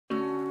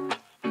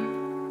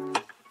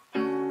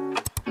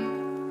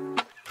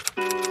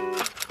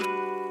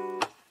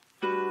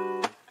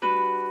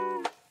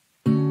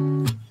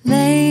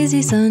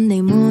Lazy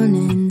Sunday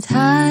mornings,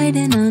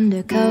 hiding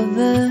under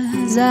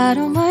covers. I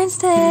don't mind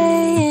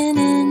staying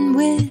in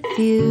with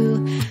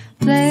you.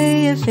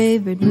 Play your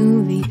favorite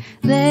movie,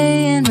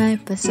 laying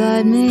right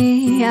beside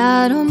me.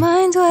 I don't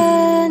mind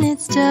when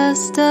it's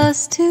just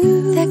us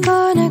two. That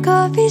corner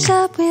coffee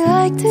shop we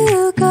like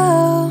to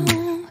go.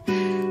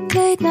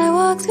 Late night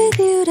walks with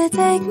you to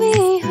take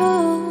me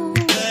home.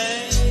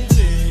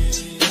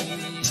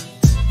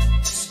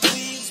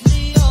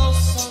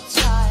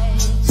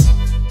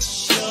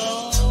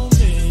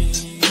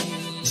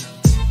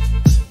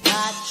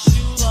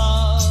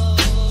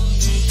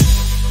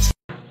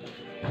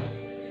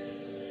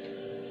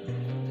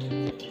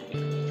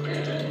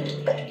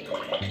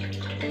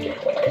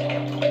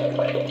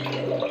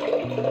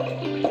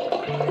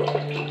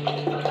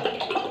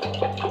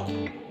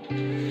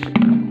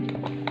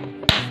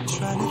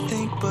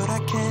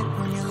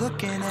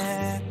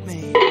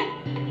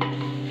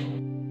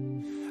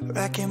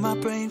 Racking my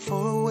brain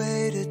for a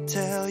way to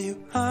tell you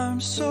I'm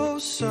so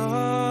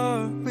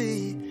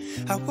sorry.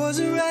 I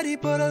wasn't ready,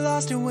 but I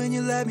lost it when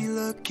you let me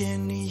look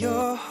into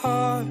your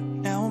heart.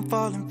 Now I'm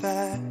falling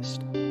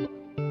fast,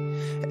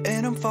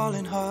 and I'm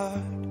falling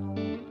hard.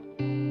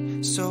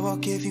 So I'll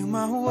give you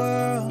my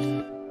world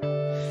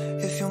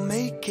if you'll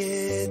make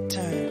it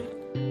turn.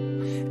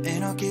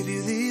 And I'll give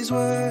you these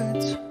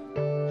words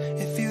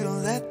if you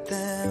don't let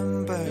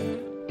them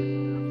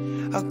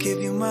burn. I'll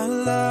give you my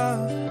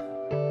love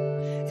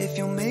if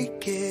you'll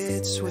make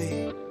it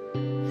sweet.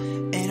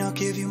 And I'll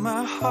give you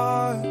my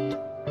heart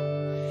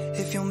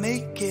if you'll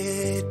make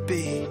it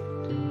beat.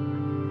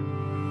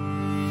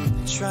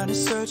 Trying to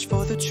search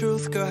for the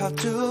truth, girl, how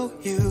do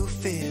you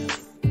feel?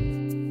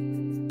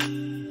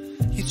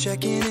 You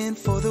checking in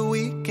for the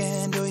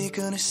weekend, or you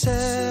gonna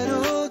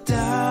settle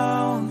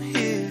down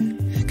here?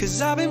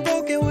 Cause I've been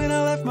broken when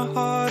I left my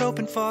heart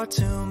open far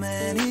too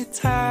many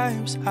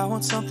times. I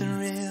want something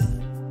real,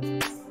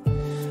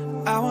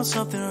 I want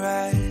something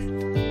right.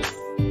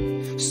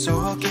 So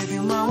I'll give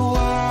you my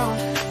world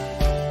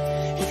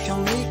if you'll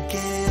make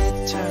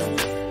it turn.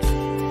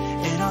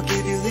 And I'll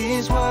give you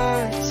these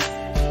words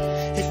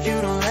if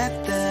you don't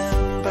let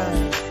them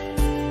burn.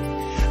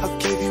 I'll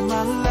give you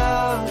my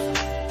love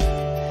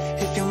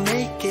if you'll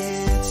make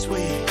it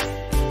sweet.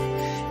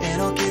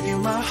 And I'll give you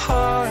my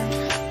heart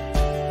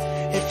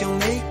if you'll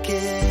make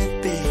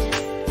it beat.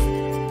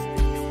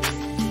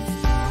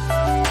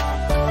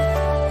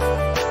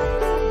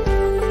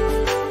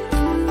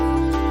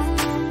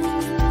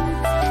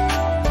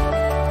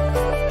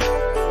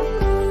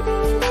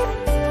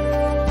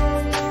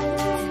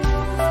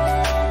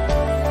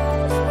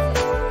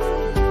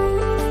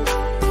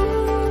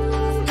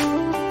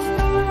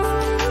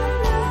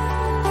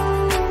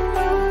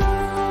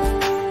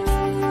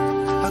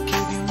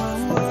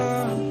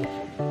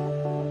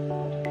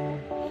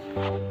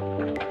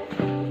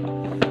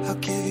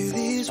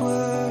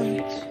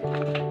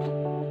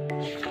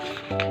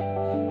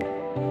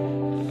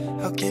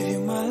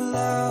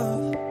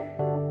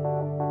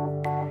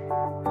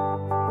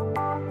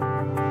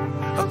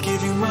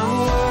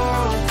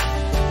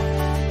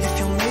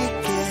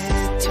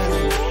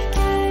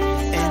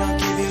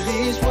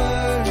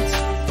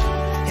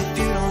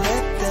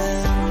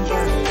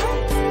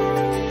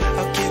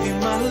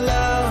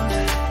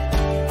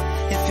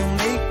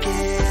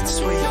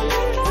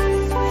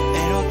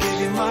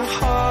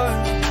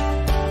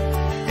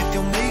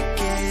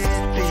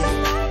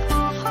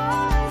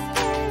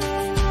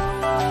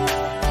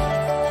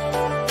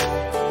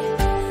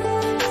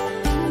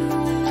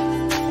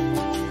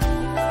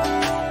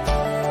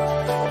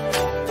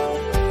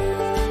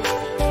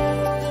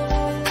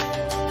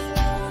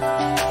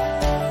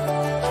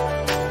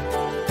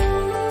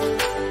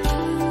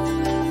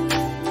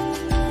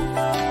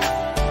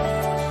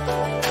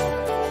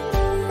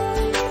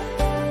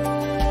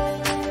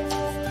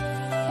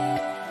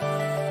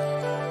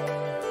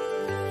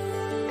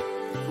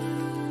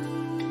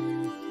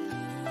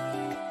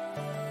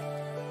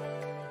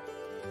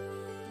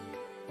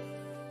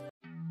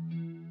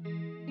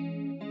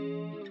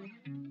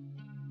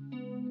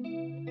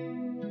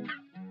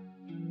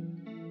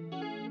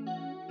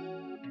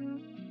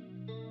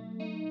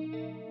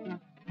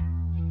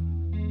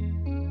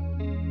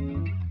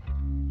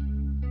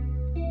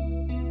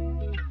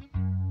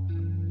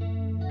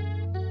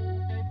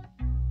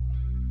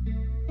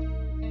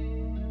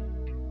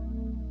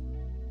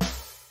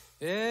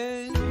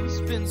 It's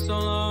been so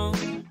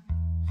long,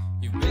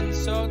 you've been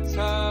so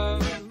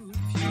tough.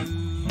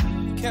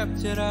 You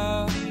kept it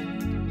up,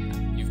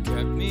 you've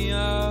kept me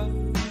up.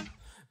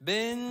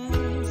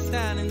 Been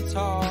standing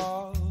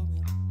tall,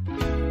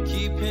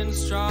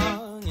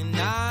 strong and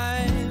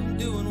I'm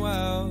doing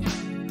well.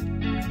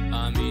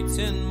 I'm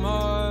eating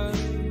more